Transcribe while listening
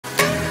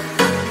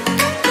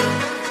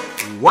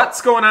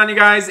What's going on, you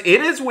guys? It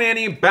is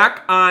Wanny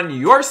back on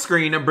your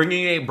screen,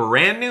 bringing a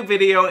brand new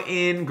video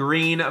in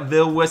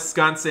Greenville,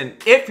 Wisconsin.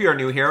 If you're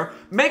new here,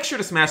 make sure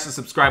to smash the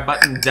subscribe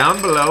button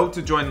down below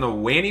to join the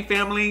Wanny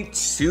family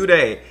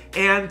today.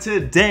 And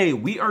today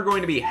we are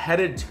going to be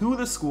headed to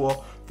the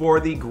school for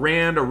the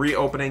grand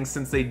reopening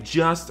since they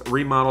just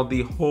remodeled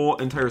the whole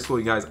entire school,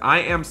 you guys. I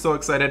am so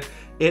excited.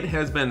 It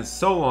has been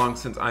so long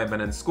since I've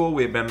been in school.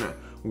 We've been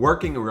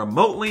working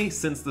remotely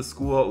since the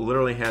school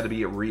literally had to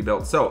be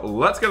rebuilt. So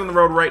let's get on the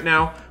road right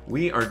now.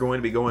 We are going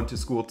to be going to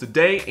school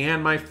today,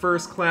 and my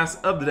first class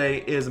of the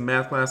day is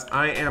math class.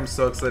 I am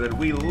so excited.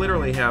 We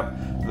literally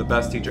have the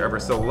best teacher ever.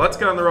 So let's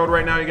get on the road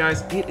right now, you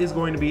guys. It is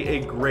going to be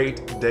a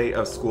great day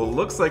of school.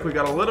 Looks like we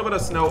got a little bit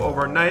of snow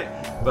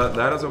overnight, but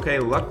that is okay.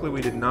 Luckily,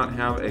 we did not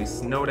have a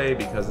snow day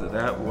because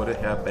that would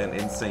have been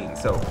insane.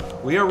 So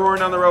we are roaring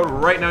down the road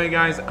right now, you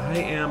guys. I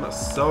am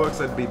so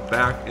excited to be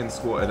back in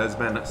school. It has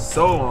been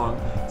so long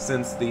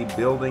since the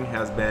building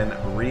has been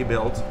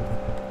rebuilt.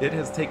 It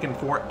has taken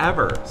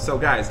forever. So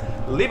guys,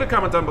 leave a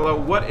comment down below.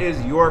 What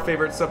is your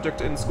favorite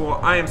subject in school?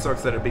 I am so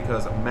excited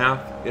because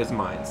math is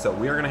mine. So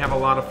we are gonna have a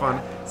lot of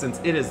fun since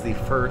it is the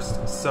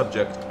first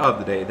subject of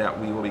the day that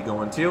we will be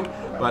going to.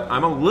 But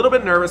I'm a little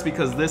bit nervous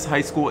because this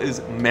high school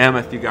is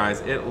mammoth, you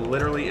guys. It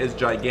literally is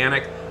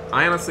gigantic.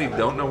 I honestly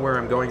don't know where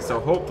I'm going, so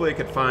hopefully I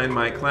could find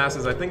my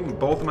classes. I think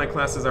both of my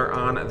classes are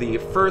on the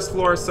first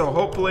floor, so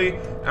hopefully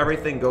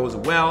everything goes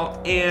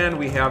well and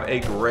we have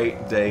a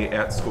great day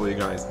at school, you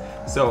guys.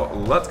 So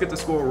let's get to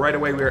school right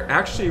away. We're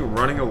actually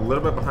running a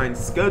little bit behind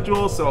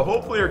schedule, so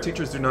hopefully our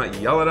teachers do not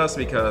yell at us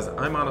because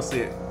I'm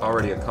honestly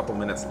already a couple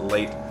minutes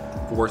late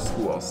for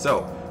school.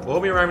 So we'll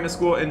be arriving to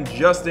school in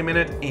just a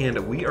minute, and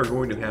we are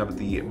going to have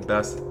the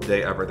best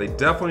day ever. They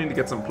definitely need to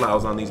get some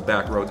plows on these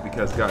back roads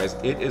because, guys,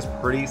 it is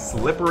pretty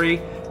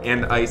slippery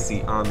and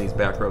icy on these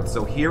back roads.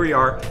 So here we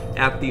are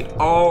at the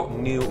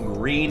all-new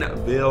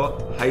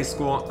Greenville High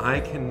School. I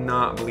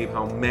cannot believe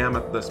how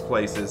mammoth this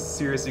place is.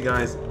 Seriously,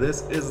 guys,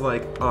 this is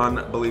like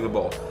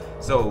unbelievable.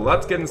 So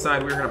let's get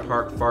inside. We're gonna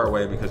park far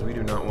away because we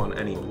do not want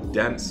any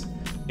dents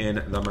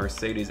in the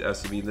Mercedes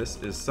SUV.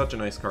 This is such a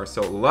nice car.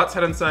 So let's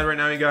head inside right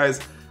now, you guys.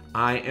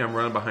 I am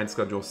running behind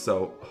schedule,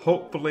 so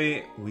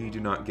hopefully we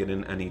do not get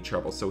in any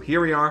trouble. So here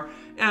we are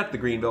at the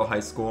Greenville High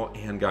School,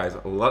 and guys,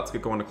 let's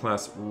get going to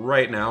class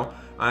right now.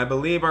 I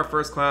believe our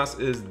first class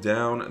is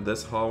down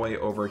this hallway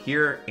over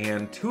here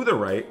and to the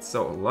right,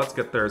 so let's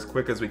get there as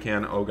quick as we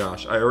can. Oh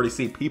gosh, I already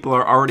see people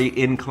are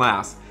already in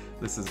class.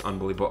 This is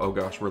unbelievable. Oh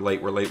gosh, we're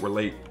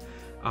late.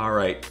 All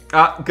right,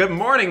 good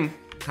morning.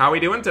 How are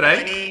we doing today?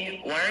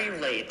 Wanny, why are you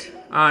late?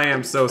 I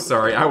am so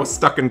sorry. I was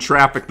stuck in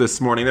traffic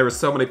this morning. There were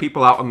so many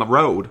people out on the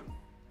road.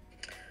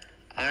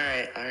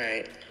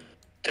 Alright.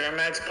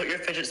 Duramax, put your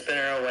fidget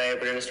spinner away.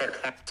 We're gonna start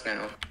class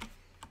now.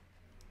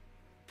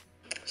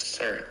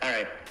 Sir,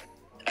 alright.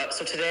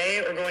 So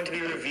today we're going to be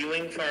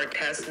reviewing for our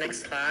test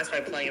next class by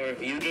playing a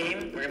review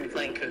game. We're gonna be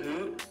playing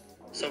Kahoot.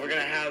 So we're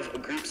gonna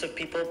have groups of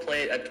people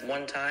play at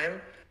one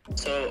time.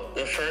 So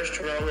the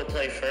first row will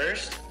play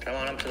first. Come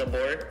on up to the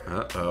board.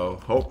 Uh-oh.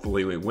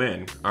 Hopefully we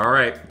win. All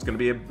right. It's going to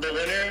be a... The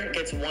winner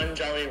gets one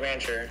Jolly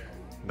Rancher.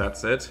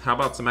 That's it. How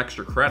about some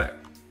extra credit?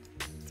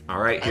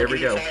 All right. Here we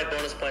go. 5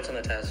 bonus points on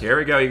the test. Here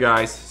we go, you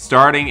guys.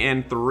 Starting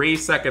in 3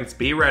 seconds.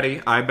 Be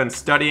ready. I've been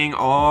studying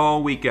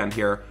all weekend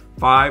here.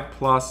 5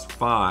 plus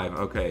 5.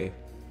 Okay.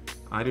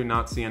 I do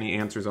not see any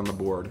answers on the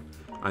board.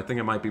 I think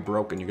it might be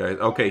broken, you guys.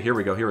 Okay. Here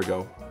we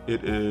go.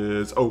 It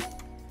is... Oh.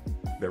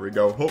 There we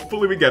go.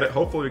 Hopefully we get it.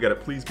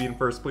 Please be in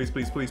first.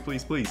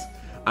 Please.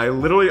 I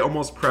literally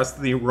almost pressed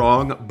the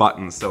wrong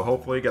button, so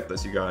hopefully we get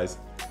this, you guys.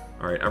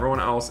 All right, everyone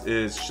else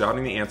is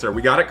shouting the answer.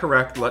 We got it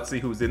correct. Let's see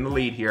who's in the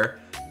lead here.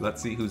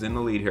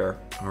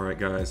 All right,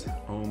 guys.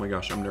 Oh my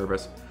gosh, I'm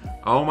nervous.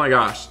 Oh my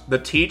gosh. The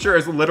teacher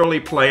is literally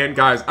playing,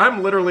 guys.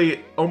 I'm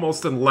literally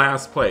almost in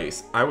last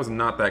place. I was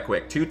not that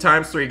quick. 2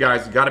 times 3,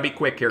 guys. You gotta be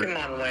quick here. Come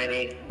on,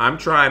 Wanny. I'm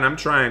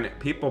trying.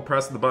 People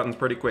press the buttons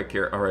pretty quick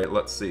here. All right,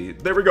 let's see.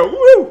 There we go.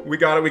 Woo! We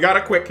got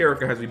it quick here,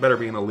 guys. We better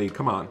be in the lead.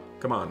 Come on.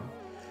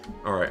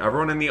 All right,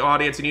 everyone in the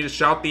audience, you need to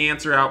shout the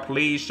answer out.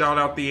 Please shout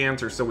out the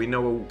answer so we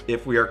know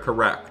if we are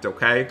correct,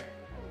 okay?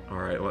 All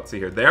right, let's see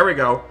here. There we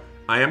go.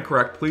 I am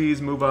correct.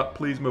 Please move up.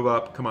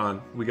 Come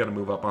on. We got to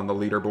move up on the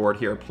leaderboard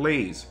here,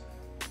 please.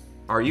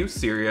 Are you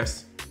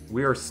serious?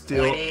 We are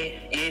still... Wanny,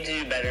 you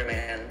do better,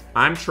 man.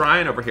 I'm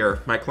trying over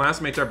here. My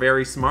classmates are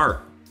very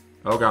smart.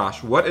 Oh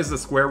gosh, what is the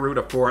square root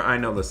of 4? I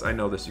know this,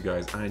 you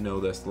guys. I know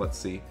this. Let's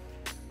see.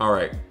 All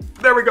right.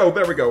 There we go.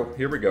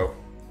 Here we go.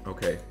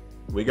 Okay.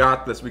 We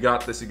got this,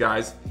 you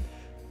guys.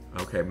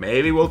 Okay,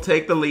 maybe we'll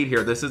take the lead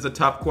here. This is a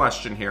tough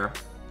question here.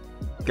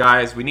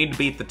 Guys, we need to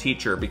beat the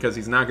teacher because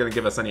he's not going to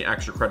give us any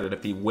extra credit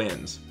if he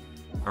wins.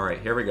 All right,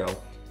 here we go.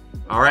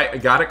 All right, I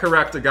got it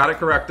correct,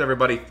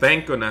 everybody.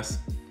 Thank goodness.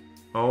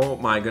 Oh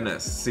my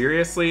goodness.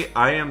 Seriously,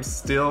 I am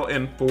still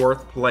in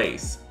 4th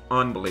place.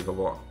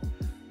 Unbelievable.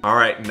 All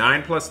right,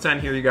 9 plus 10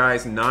 here, you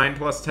guys. 9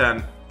 plus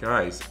 10.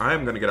 Guys, I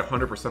am going to get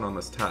 100% on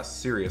this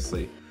test.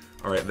 Seriously.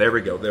 All right, there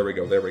we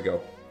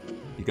go.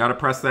 You got to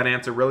press that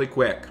answer really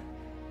quick.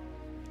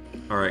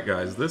 All right,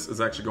 guys, this is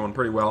actually going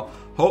pretty well.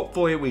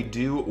 Hopefully, we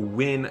do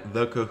win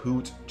the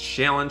Kahoot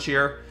challenge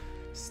here.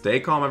 Stay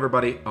calm,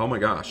 everybody. Oh my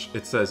gosh,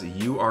 it says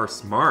you are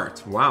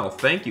smart. Wow,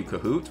 thank you,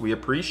 Kahoot. We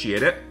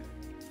appreciate it.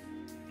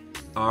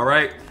 All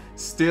right,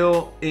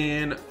 still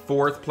in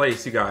 4th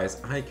place, you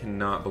guys. I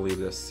cannot believe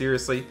this.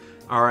 Seriously.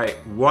 All right,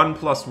 1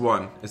 plus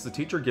 1. Is the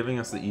teacher giving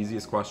us the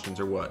easiest questions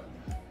or what?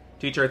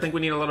 Teacher, I think we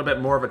need a little bit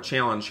more of a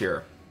challenge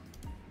here.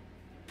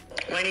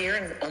 Wanny, you're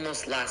in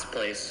almost last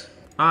place.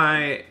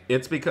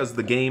 It's because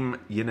the game,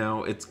 you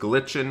know, it's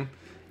glitching,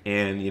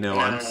 and, you know,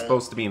 I'm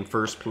supposed to be in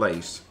 1st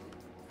place.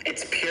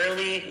 It's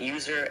purely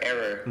user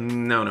error.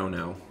 No, no,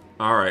 no.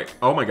 All right.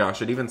 Oh my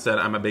gosh, it even said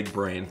I'm a big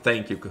brain.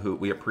 Thank you, Kahoot.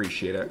 We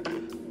appreciate it.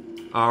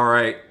 All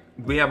right.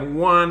 We have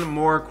one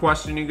more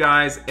question, you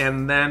guys,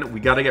 and then we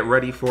got to get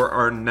ready for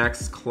our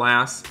next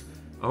class.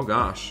 Oh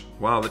gosh.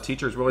 Wow, the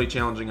teacher's really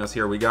challenging us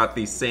here. We got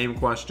the same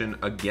question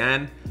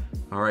again.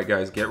 All right,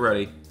 guys, get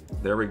ready.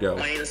 There we go.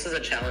 Wanny, this is a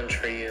challenge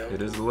for you.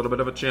 It is a little bit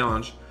of a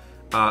challenge.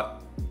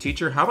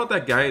 Teacher, how about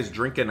that guy is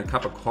drinking a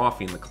cup of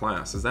coffee in the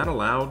class? Is that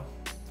allowed?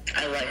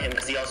 I let him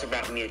because he also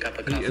brought me a cup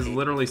of coffee. He is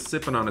literally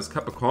sipping on his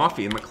cup of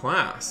coffee in the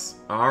class.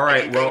 All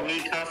right, if you well.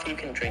 need coffee, you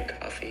can drink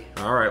coffee.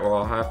 All right, well,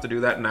 I'll have to do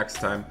that next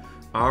time.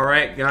 All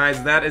right,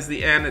 guys, that is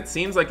the end. It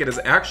seems like it is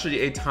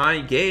actually a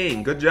tie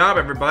game. Good job,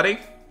 everybody.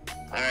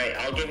 All right,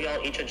 I'll give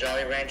y'all each a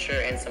Jolly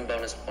Rancher and some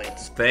bonus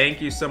points. Thank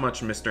you so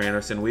much, Mr.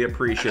 Anderson. We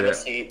appreciate Have it. a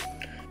seat.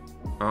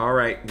 All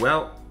right,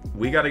 well,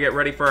 we got to get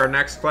ready for our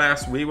next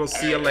class. We will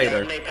see you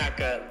later.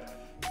 Pack up.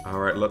 All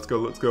right, let's go,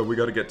 let's go. We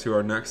got to get to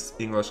our next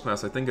English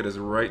class. I think it is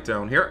right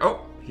down here.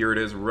 Oh, here it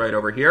is right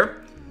over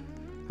here.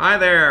 Hi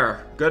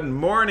there. Good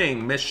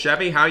morning, Miss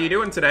Chevy. How you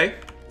doing today?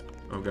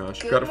 Oh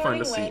gosh, got to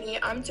find a seat. Good morning,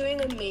 Wanny. I'm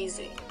doing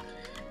amazing.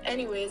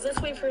 Anyways,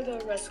 let's wait for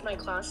the rest of my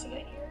class to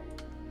get here.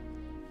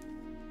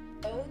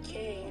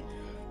 Okay.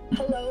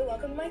 Hello,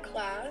 welcome to my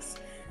class.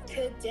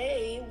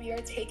 Today, we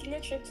are taking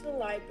a trip to the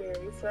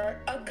library for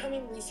our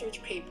upcoming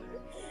research paper.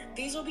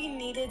 These will be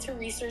needed to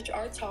research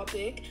our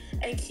topic,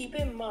 and keep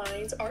in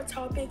mind, our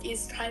topic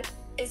is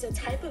a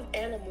type of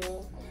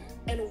animal,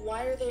 and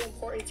why are they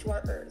important to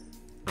our Earth.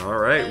 All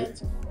right.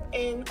 And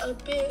in a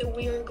bit,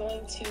 we are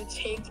going to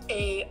take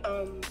a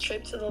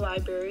trip to the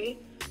library.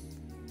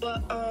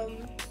 But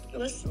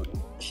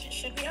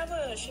should we have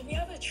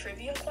a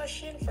trivia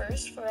question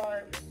first for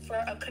our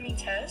upcoming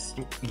test?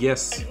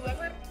 Yes. And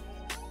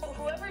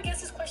whoever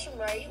gets this question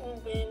right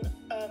will win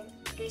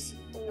this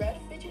red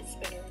fidget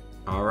spinner.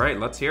 All right,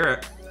 let's hear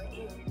it. Right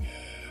here.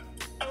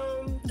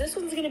 This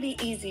one's gonna be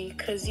easy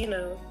because you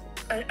know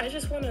I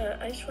just want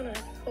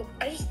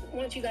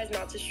you guys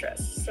not to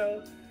stress.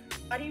 So,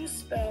 how do you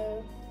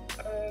spell?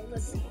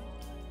 Let's see.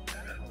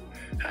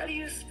 How do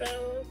you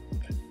spell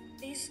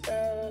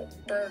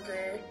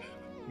burger?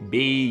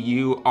 B-U-R-G-E-R.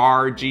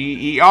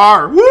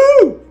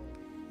 Woo!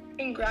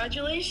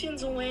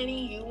 Congratulations,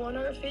 Wanny. You won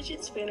our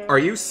fidget spinner. Are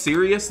you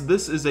serious?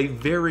 This is a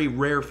very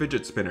rare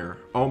fidget spinner.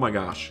 Oh my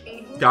gosh.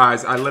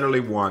 Guys, I literally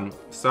won.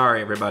 Sorry,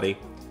 everybody.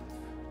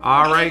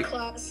 All right.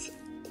 Class.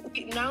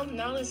 Now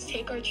let's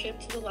take our trip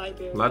to the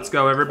library. Let's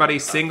go, everybody.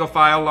 Single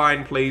file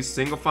line, please.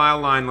 Single file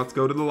line. Let's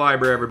go to the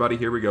library, everybody.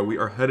 Here we go. We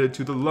are headed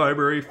to the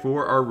library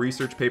for our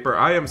research paper.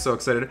 I am so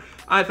excited.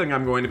 I think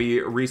I'm going to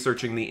be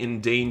researching the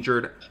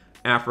endangered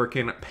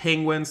African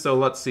penguin. So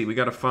let's see. We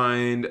got to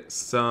find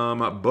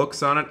some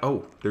books on it.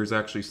 Oh, there's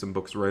actually some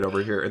books right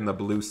over here in the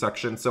blue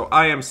section. So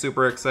I am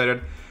super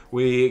excited.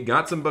 We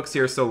got some books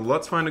here. So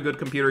let's find a good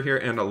computer here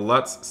and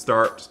let's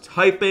start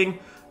typing.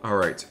 All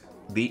right.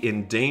 The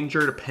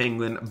Endangered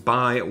Penguin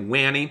by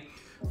Wanny.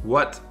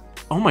 What?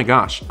 Oh my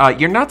gosh.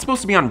 You're not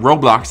supposed to be on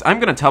Roblox. I'm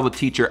going to tell the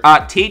teacher.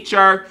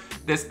 Teacher,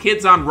 this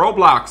kid's on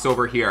Roblox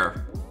over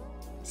here.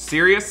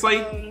 Seriously?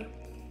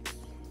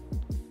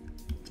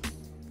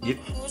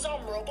 Who's on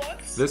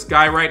Roblox? This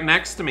guy right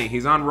next to me.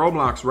 He's on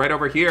Roblox right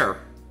over here.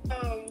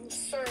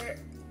 Sir,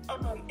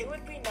 it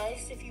would be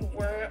nice if you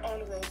weren't on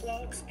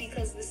Roblox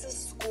because this is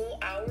school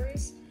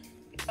hours,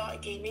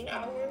 not gaming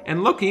hours.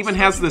 And look, he even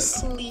has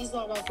this. Please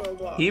not off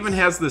Roblox. He even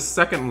has this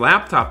second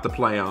laptop to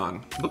play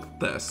on. Look at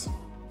this.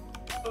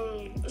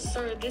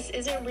 Sir, this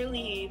isn't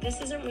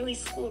really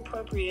school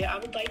appropriate. I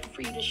would like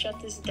for you to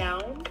shut this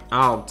down.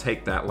 I'll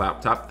take that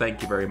laptop.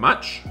 Thank you very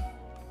much.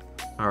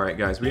 All right,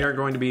 guys, we are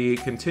going to be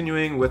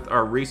continuing with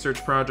our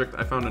research project.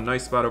 I found a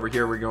nice spot over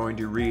here. We're going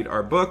to read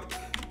our book,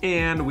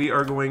 and we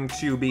are going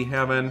to be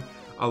having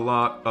a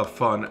lot of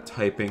fun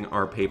typing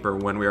our paper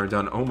when we are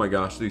done. Oh my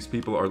gosh, these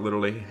people are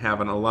literally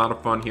having a lot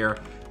of fun here.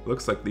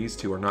 Looks like these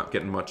two are not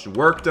getting much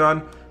work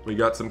done. We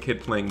got some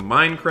kid playing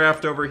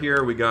Minecraft over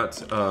here. We got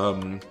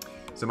some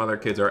other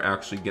kids are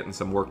actually getting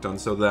some work done,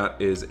 so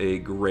that is a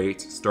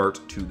great start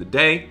to the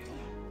day.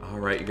 All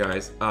right, you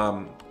guys.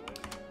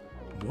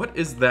 What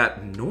is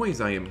that noise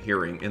I am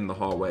hearing in the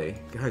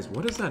hallway? Guys,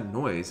 what is that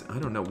noise? I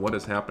don't know what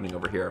is happening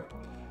over here.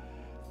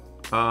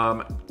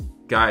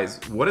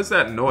 Guys, what is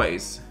that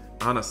noise?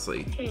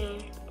 Honestly,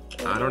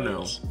 I don't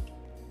know.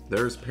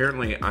 There's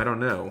apparently, I don't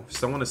know.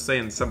 Someone is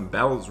saying some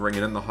bells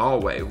ringing in the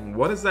hallway.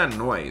 What is that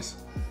noise?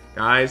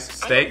 Guys,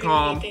 stay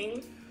calm.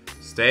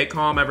 Stay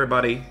calm,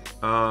 everybody.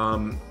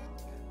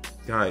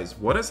 Guys,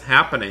 what is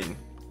happening?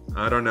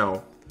 I don't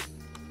know.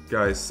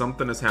 Guys,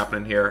 something is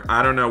happening here.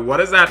 I don't know. What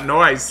is that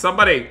noise?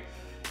 Somebody...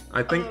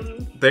 I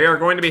think they are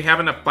going to be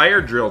having a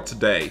fire drill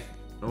today.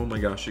 Oh my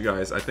gosh, you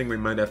guys. I think we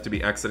might have to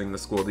be exiting the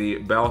school. The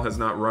bell has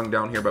not rung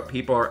down here, but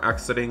people are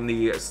exiting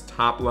the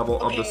top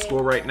level of the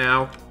school right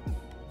now.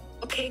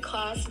 Okay,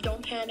 class,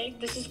 don't panic.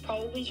 This is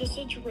probably just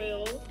a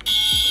drill.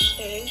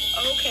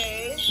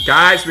 Okay.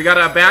 Guys, we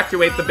gotta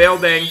evacuate the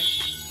building.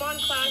 Come on,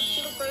 class,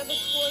 to the front of the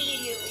school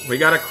immediately. We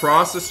gotta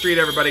cross the street,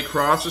 everybody.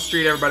 Cross the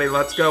street, everybody.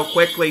 Let's go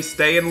quickly.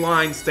 Stay in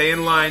line. Stay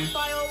in line.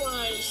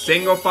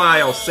 Single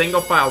file,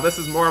 single file. This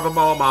is more of a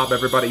mall mob,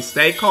 everybody.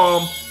 Stay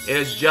calm. It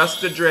is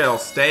just a drill.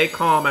 Stay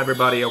calm,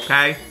 everybody,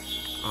 okay?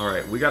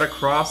 Alright, we gotta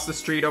cross the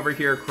street over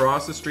here.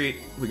 Cross the street.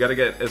 We gotta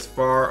get as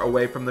far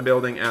away from the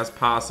building as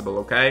possible,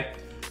 okay?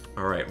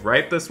 Alright,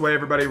 right this way,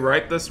 everybody.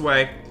 Right this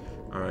way.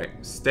 Alright,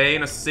 stay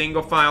in a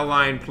single file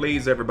line,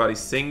 please, everybody.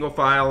 Single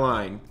file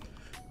line.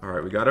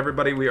 Alright, we got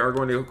everybody. We are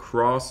going to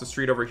cross the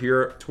street over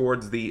here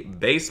towards the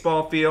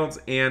baseball fields,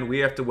 and we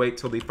have to wait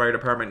till the fire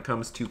department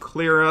comes to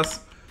clear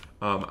us.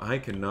 I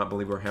cannot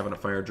believe we're having a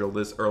fire drill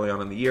this early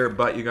on in the year,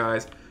 but you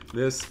guys,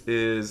 this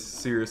is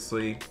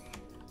seriously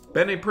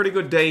been a pretty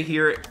good day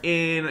here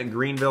in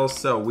Greenville,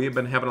 so we've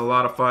been having a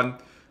lot of fun.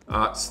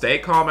 Stay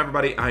calm,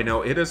 everybody. I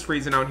know it is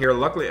freezing out here.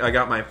 Luckily, I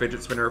got my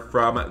fidget spinner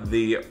from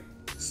the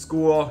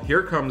school.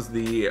 Here comes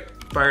the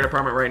fire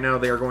department right now.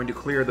 They are going to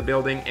clear the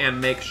building and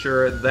make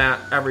sure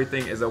that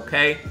everything is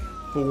okay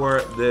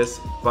for this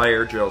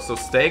fire drill. So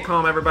stay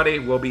calm, everybody.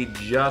 We'll be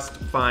just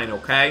fine,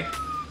 okay?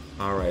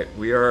 All right,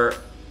 we are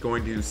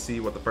going to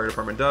see what the fire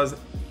department does.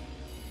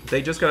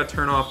 They just got to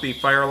turn off the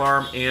fire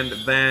alarm and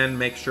then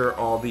make sure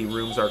all the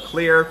rooms are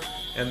clear,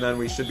 and then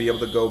we should be able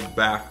to go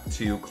back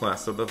to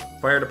class. So the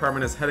fire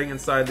department is heading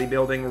inside the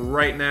building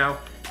right now,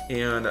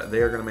 and they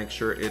are going to make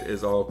sure it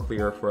is all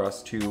clear for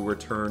us to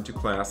return to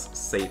class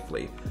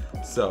safely.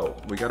 So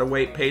we got to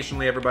wait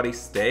patiently, everybody.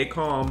 Stay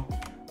calm.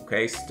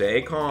 Okay,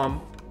 stay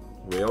calm.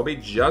 We'll be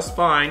just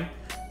fine.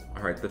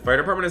 Alright, the fire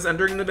department is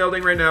entering the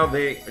building right now.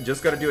 They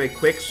just got to do a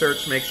quick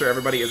search to make sure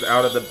everybody is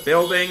out of the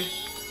building.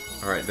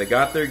 Alright, they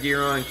got their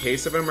gear on in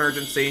case of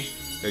emergency.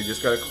 They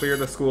just got to clear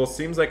the school.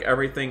 Seems like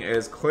everything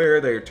is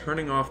clear. They're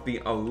turning off the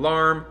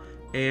alarm,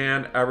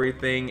 and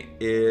everything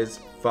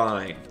is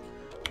fine.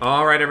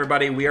 Alright,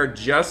 everybody, we are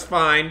just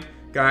fine.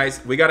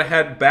 Guys, we got to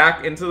head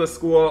back into the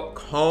school.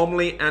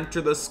 Calmly enter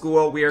the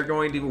school. We are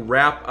going to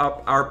wrap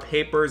up our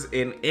papers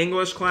in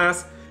English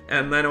class,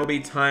 and then it'll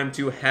be time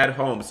to head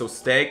home. So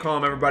stay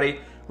calm, everybody.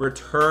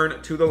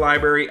 Return to the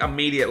library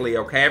immediately,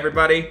 okay,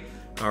 everybody?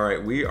 All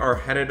right, we are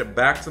headed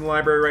back to the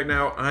library right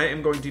now. I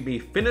am going to be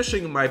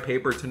finishing my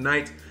paper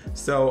tonight,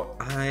 so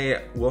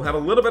I will have a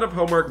little bit of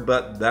homework,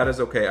 but that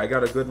is okay. I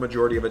got a good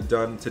majority of it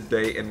done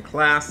today in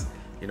class.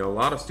 You know, a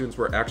lot of students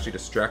were actually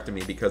distracting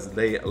me because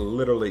they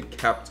literally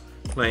kept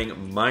playing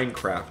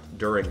Minecraft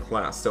during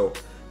class. So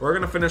we're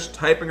gonna finish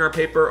typing our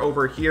paper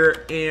over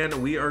here, and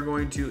we are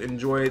going to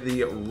enjoy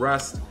the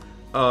rest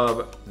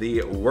of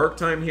the work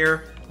time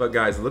here. But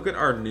guys, look at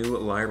our new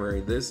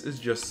library. This is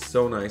just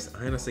so nice.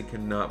 I honestly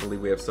cannot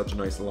believe we have such a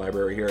nice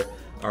library here.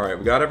 All right,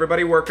 we got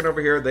everybody working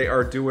over here. They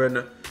are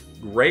doing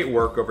great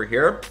work over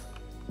here.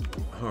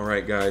 All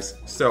right, guys.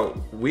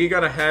 So we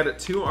gotta head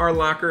to our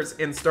lockers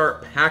and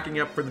start packing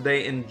up for the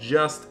day in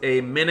just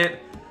a minute.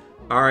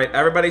 All right,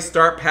 everybody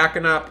start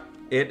packing up.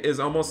 It is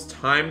almost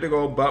time to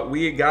go, but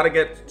we gotta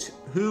get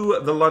to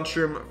the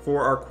lunchroom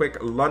for our quick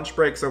lunch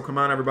break. So come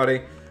on,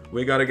 everybody.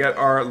 We gotta get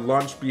our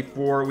lunch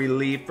before we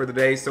leave for the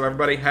day. So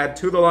everybody head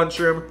to the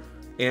lunchroom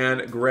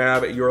and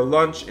grab your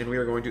lunch, and we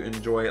are going to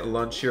enjoy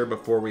lunch here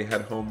before we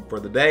head home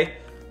for the day.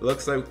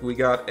 Looks like we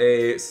got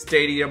a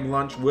stadium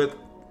lunch with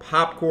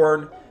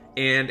popcorn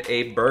and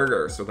a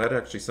burger. So that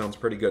actually sounds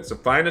pretty good. So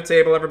find a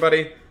table,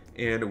 everybody,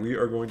 and we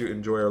are going to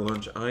enjoy our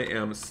lunch. I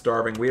am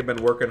starving. We have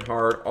been working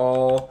hard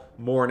all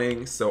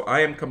morning, so I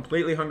am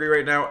completely hungry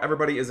right now.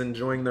 Everybody is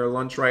enjoying their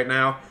lunch right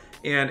now,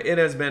 and it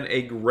has been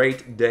a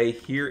great day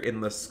here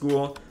in the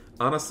school.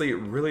 Honestly,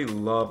 really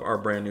love our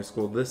brand new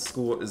school. This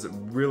school is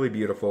really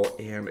beautiful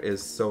and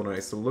is so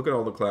nice. So look at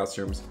all the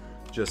classrooms,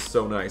 just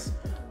so nice.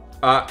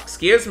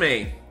 Excuse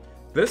me.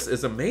 This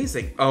is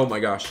amazing. Oh my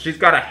gosh, she's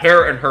got a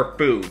hair in her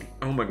food.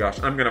 Oh my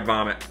gosh, I'm gonna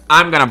vomit.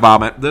 I'm gonna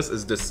vomit. This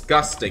is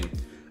disgusting.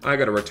 I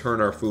gotta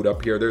return our food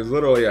up here. There's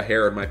literally a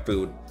hair in my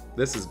food.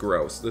 This is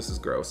gross. This is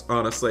gross,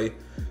 honestly.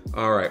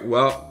 All right,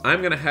 well,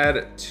 I'm gonna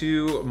head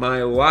to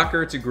my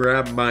locker to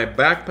grab my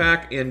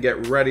backpack and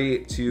get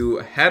ready to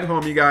head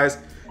home, you guys.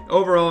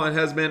 Overall, it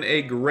has been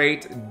a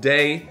great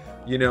day.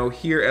 You know,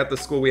 here at the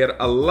school, we had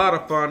a lot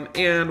of fun,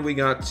 and we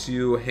got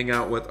to hang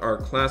out with our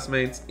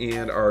classmates,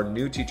 and our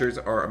new teachers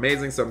are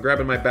amazing. So I'm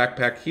grabbing my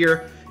backpack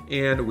here,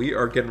 and we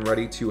are getting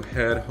ready to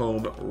head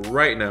home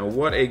right now.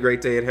 What a great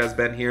day it has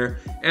been here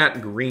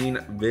at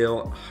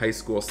Greenville High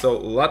School. So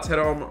let's head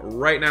home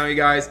right now, you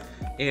guys,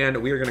 and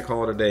we are gonna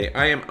call it a day.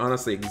 I am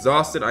honestly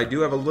exhausted. I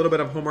do have a little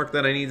bit of homework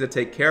that I need to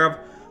take care of,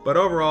 But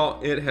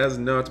overall, it has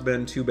not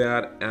been too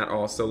bad at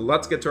all. So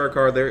let's get to our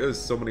car. There is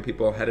so many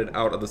people headed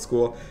out of the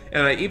school.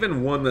 And I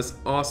even won this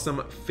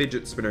awesome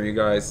fidget spinner, you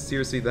guys.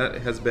 Seriously, that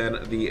has been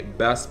the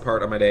best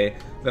part of my day,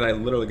 that I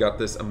literally got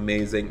this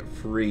amazing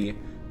free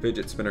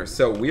fidget spinner.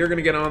 So we are going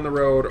to get on the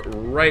road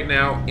right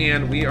now,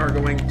 and we are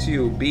going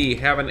to be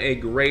having a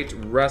great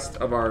rest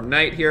of our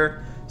night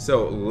here.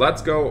 So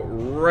let's go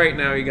right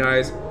now, you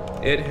guys.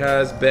 It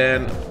has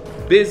been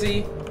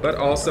busy, but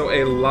also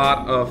a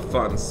lot of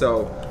fun.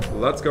 So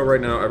let's go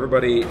right now.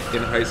 Everybody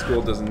in high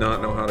school does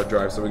not know how to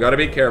drive, so we got to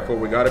be careful.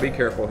 We got to be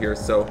careful here.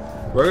 So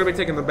we're going to be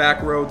taking the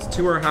back roads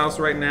to our house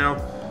right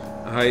now.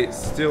 I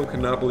still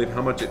cannot believe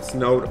how much it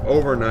snowed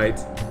overnight.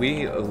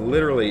 We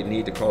literally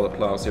need to call the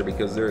plows here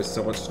because there is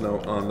so much snow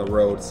on the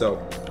road.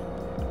 So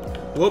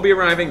we'll be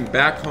arriving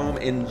back home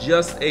in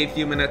just a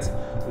few minutes.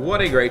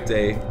 What a great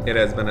day it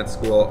has been at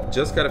school.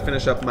 Just got to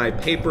finish up my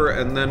paper,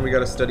 and then we got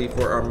to study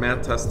for our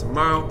math test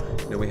tomorrow.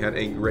 And we had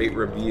a great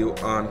review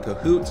on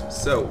Kahoot,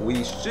 so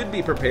we should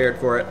be prepared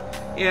for it.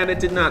 And it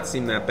did not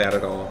seem that bad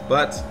at all.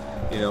 But,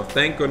 you know,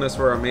 thank goodness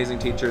for our amazing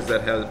teachers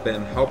that have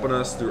been helping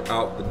us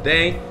throughout the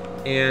day.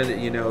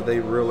 And, you know, they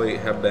really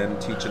have been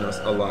teaching us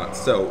a lot.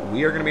 So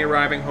we are going to be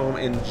arriving home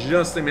in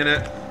just a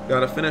minute.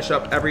 Gotta finish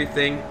up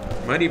everything.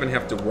 Might even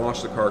have to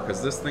wash the car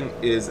because this thing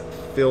is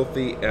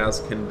filthy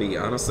as can be.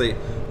 Honestly,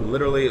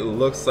 literally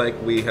looks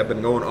like we have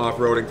been going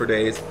off-roading for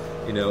days.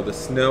 You know, the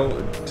snow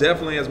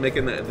definitely is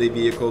making the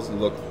vehicles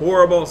look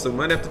horrible, so we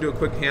might have to do a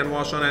quick hand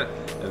wash on it,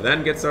 and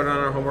then get started on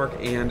our homework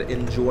and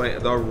enjoy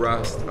the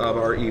rest of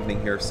our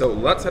evening here. So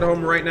let's head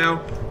home right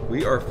now.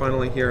 We are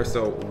finally here,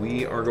 so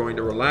we are going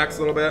to relax a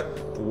little bit,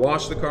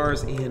 wash the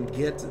cars, and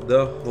get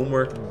the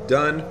homework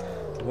done.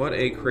 What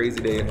a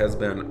crazy day it has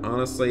been.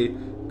 Honestly,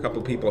 a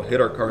couple people hit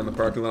our car in the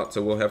parking lot,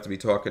 so we'll have to be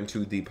talking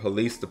to the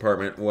police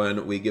department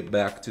when we get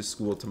back to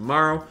school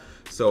tomorrow.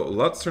 So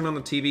let's turn on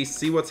the TV,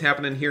 see what's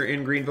happening here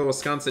in Greenville,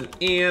 Wisconsin,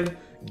 and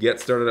get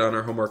started on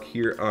our homework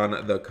here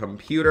on the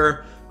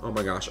computer. Oh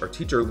my gosh, our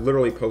teacher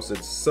literally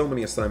posted so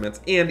many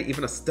assignments and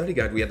even a study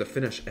guide we had to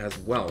finish as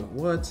well.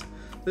 What?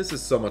 This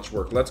is so much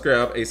work. Let's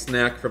grab a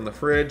snack from the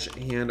fridge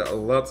and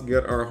let's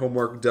get our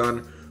homework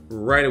done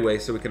right away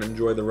so we can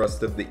enjoy the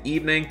rest of the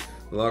evening.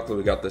 Luckily,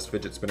 we got this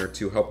fidget spinner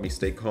to help me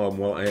stay calm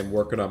while I am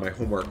working on my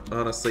homework.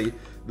 Honestly,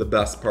 the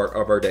best part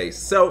of our day.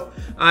 So,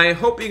 I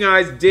hope you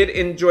guys did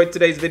enjoy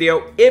today's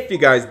video. If you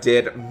guys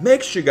did,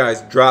 make sure you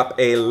guys drop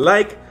a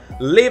like,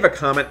 leave a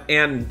comment,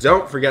 and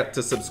don't forget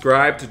to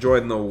subscribe to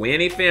join the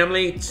Wanny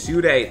family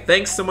today.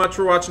 Thanks so much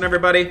for watching,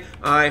 everybody.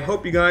 I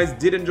hope you guys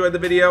did enjoy the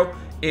video,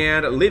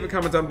 and leave a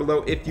comment down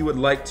below if you would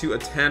like to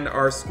attend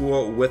our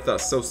school with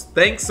us. So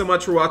thanks so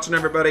much for watching,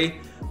 everybody.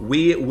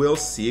 We will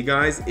see you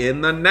guys in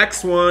the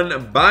next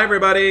one. Bye,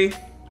 everybody.